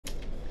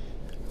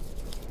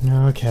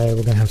Okay,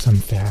 we're gonna have some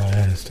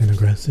fast and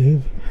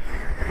aggressive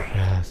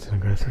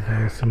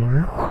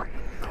ASMR.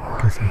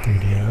 Got some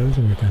 3DOs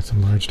and we've got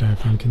some large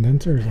diaphragm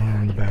condensers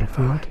on the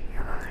battlefield.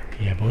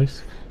 Yeah,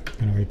 boys.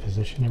 Gonna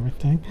reposition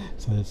everything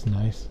so that it's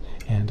nice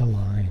and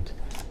aligned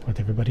with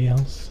everybody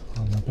else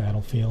on the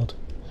battlefield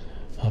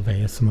of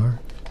ASMR.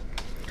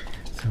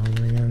 So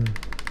we're gonna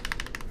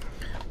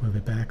move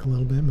it back a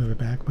little bit, move it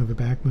back, move it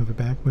back, move it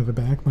back, move it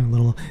back. My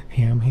little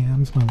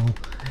hams, my little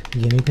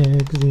guinea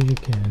pigs, you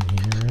can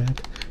hear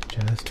it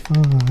just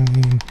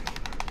fine.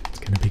 It's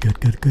gonna be good.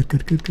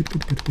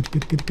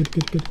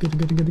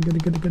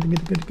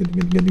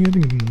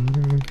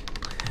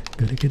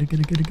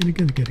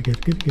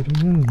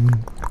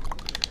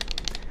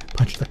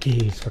 Punch the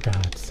keys for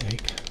God's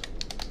sake.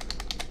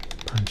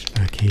 Punch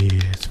the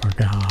keys for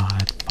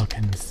God's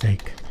fucking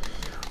sake.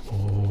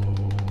 Oh,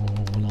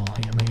 little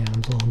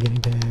hams, little guinea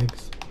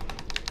pigs.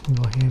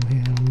 Little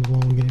hams,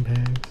 little guinea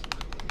pigs.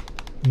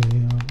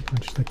 Yeah,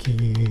 punch the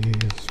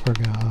keys for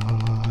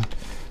God's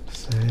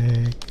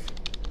sake.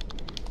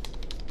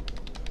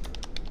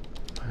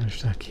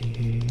 Punch the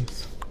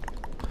keys.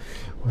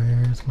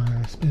 Where's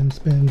my spin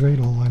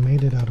dreidel? I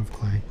made it out of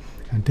clay.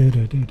 And do.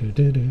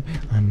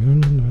 I'm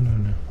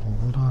no.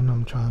 Hold on,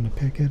 I'm trying to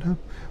pick it up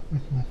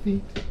with my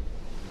feet.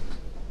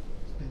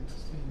 Spin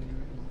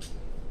dreidel.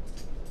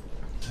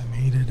 I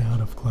made it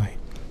out of clay.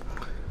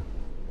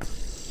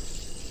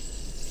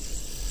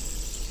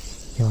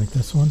 You like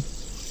this one?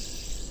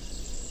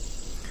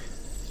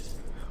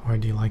 Or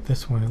do you like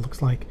this one? It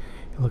looks like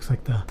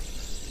the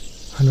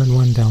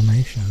 101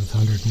 Dalmatians.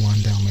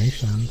 101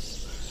 Dalmatians.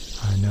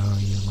 I know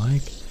you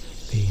like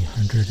the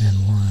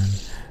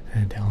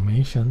 101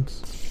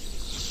 Dalmatians.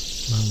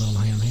 My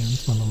little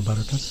hams, my little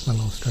buttercups, my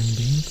little string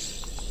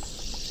beans.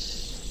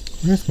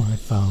 Where's my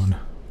phone?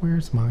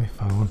 Where's my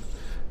phone?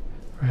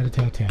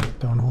 Rat-a-tat-tat,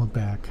 don't hold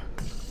back.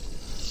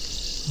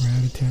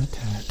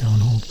 Rat-a-tat-tat, don't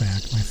hold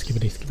back. My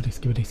skibbity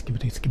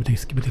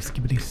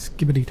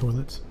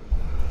toilets.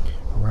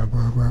 Rub,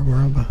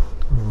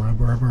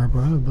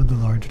 the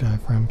large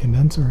diaphragm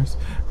condensers.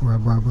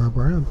 Rub,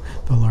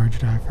 the large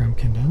diaphragm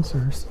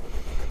condensers.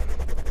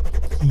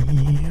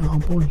 Yeah,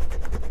 boy.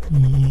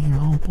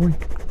 Yeah, boy.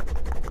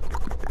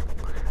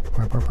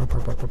 Rub.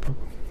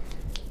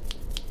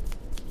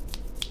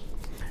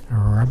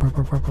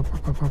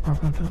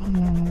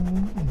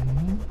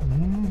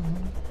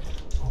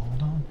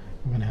 Hold on,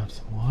 I'm gonna have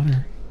some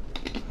water.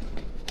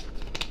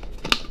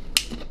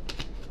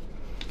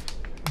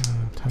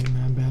 Tighten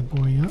that bad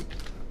boy up.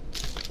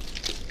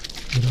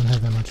 We don't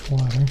have that much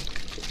water.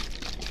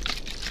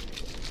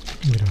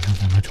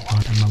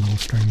 My little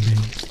string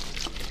beans.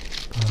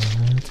 But,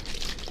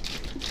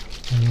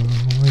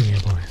 oh yeah,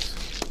 boys.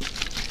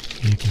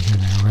 You can hear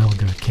that real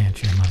good, can't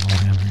you? My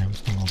little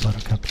hams, my little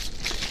buttercups.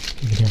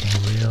 You can hear that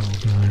real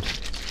good.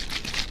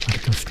 Let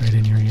it go straight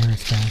in your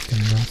ears, fast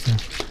and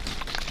aggressive.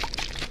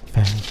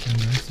 Fast and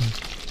aggressive.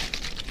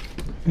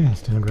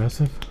 Fast and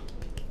aggressive.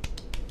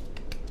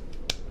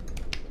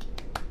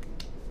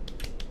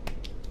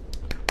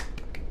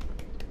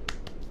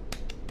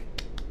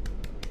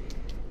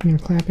 You're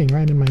clapping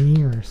right in my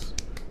ears.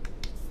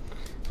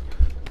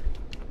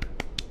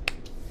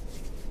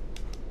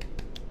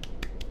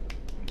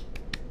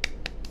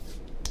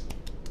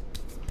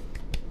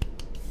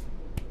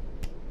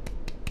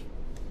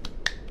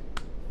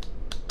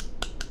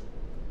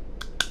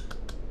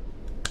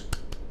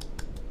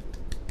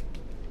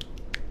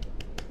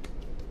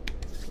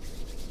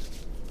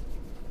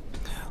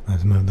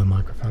 Let's move the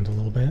microphones a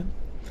little bit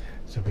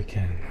so we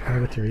can play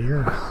with your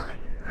ears.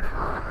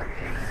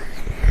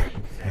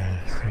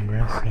 Fast and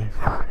aggressive.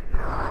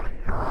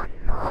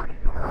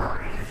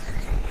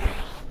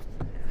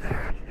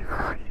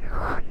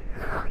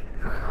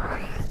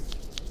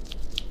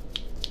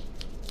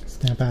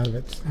 Snap out of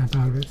it, snap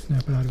out of it,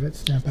 snap out of it,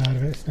 snap out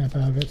of it, snap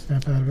out of it,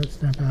 snap out of it,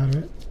 snap out of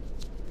it.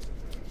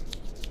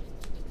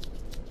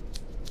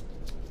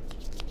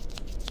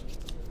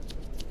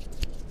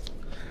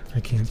 I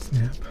can't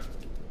snap.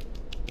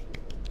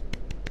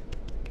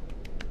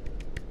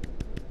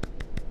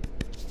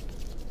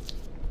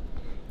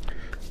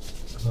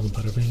 Little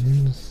butter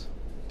beans.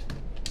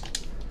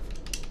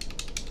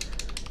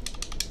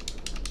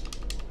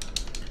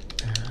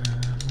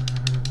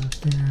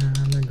 Fast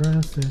and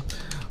aggressive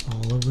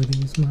all over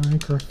these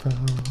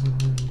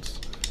microphones.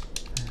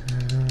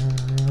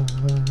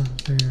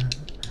 Fast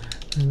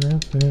and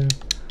aggressive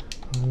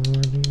all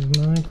over these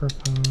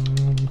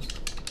microphones.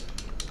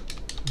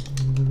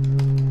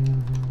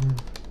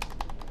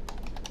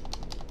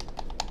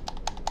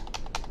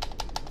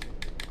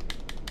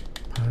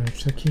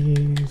 Punch the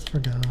keys for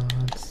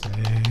God's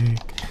sake.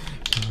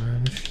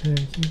 Punch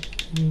the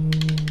keys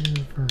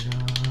for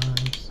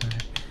God's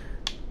sake.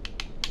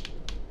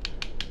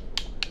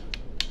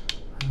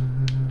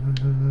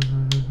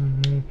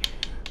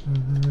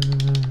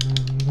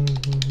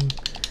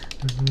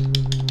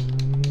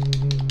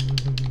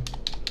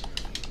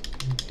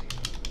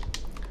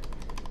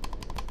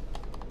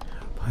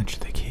 Punch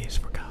the keys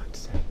for God's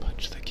sake.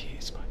 Punch the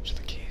keys, punch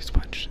the keys,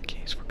 punch the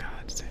keys for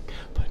God's sake.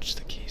 Punch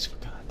the keys for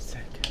God's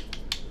sake.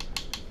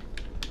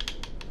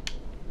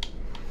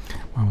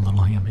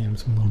 little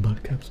ham-hams, my little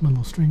buttercups, my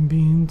little string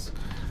beans.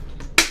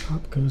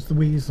 Pop goes the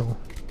weasel.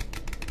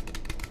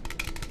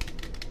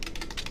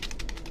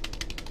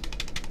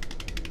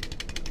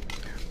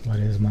 What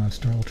is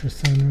Monster Ultra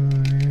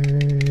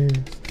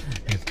Sunrise?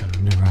 It's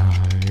time to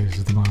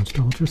rise, the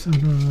Monster Ultra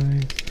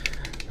Sunrise.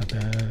 The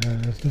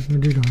best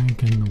energy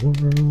drink in the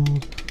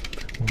world.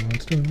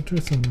 Monster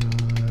Ultra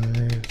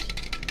Sunrise.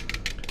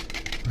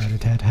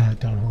 Rat-a-tat-tat,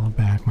 don't hold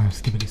back my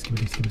skibbity,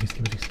 skibbity, skibbity,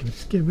 skibbity, skibbity,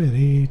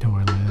 skibbity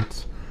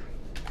toilets.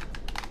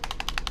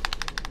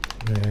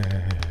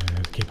 Yeah,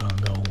 keep on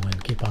going,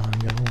 keep on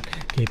going,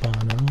 keep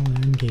on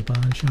rolling, keep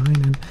on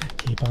shining,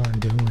 keep on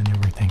doing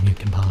everything you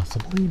can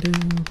possibly do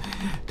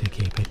to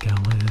keep it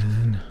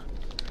going.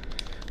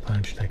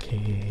 Punch the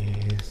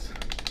keys.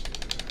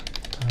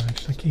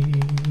 Punch the keys.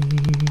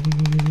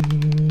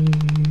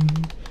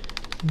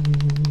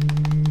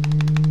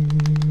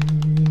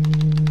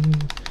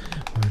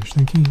 Punch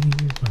the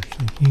keys. Punch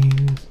the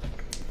keys.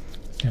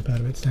 Snap out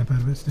of it, snap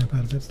out of it, snap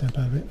out of it, snap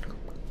out of it.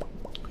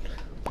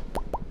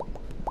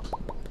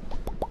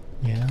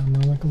 Yeah, I'm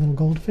like a little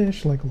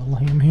goldfish, like little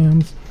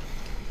ham-hams.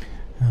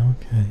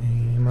 Okay,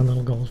 my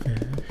little goldfish.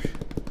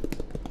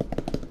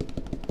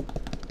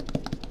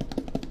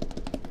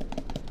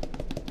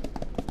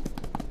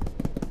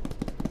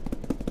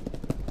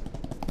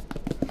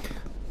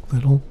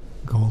 Little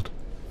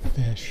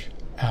goldfish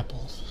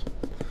apples.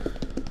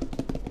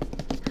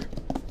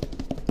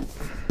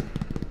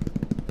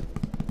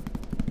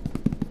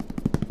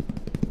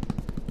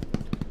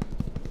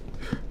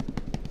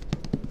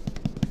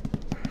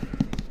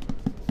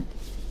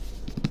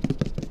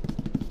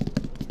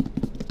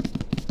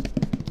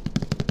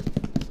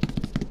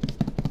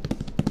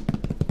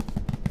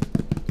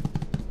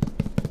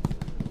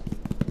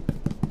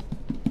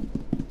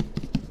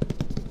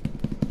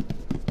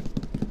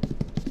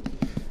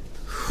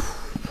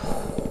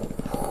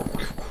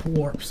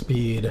 Warp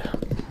speed.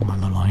 My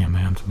little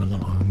ham-hams, my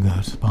little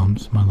gus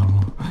bumps, my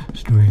little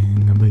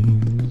string of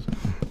beans,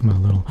 my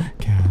little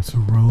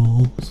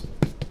casseroles.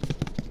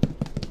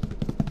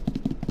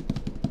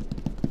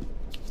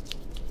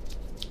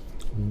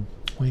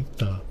 Wake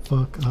the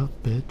fuck up,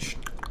 bitch.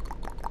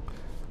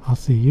 I'll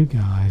see you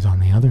guys on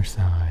the other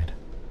side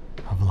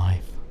of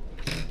life.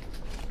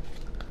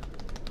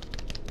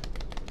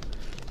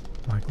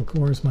 Michael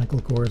Kors,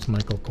 Michael Kors,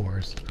 Michael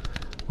Kors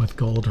with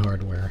gold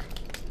hardware.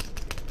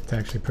 It's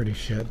actually pretty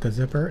shit. The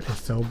zipper is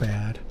so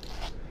bad.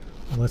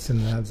 Listen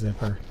to that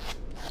zipper.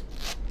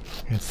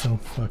 It's so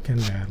fucking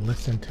bad.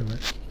 Listen to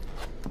it.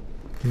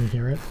 Can you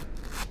hear it?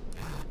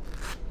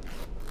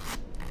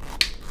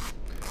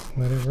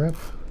 Let it rip.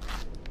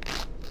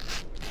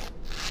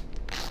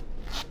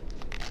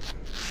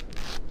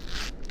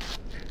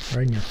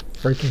 Right in your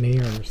freaking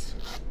ears.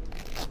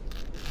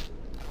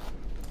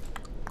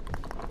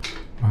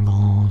 My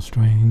little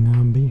string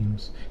of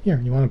beans.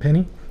 Here, you want a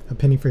penny? A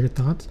penny for your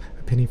thoughts?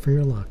 A penny for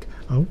your luck.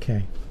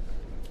 Okay.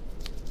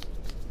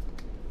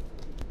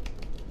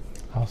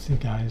 I'll see you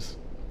guys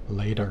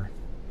later.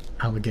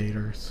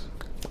 Alligators.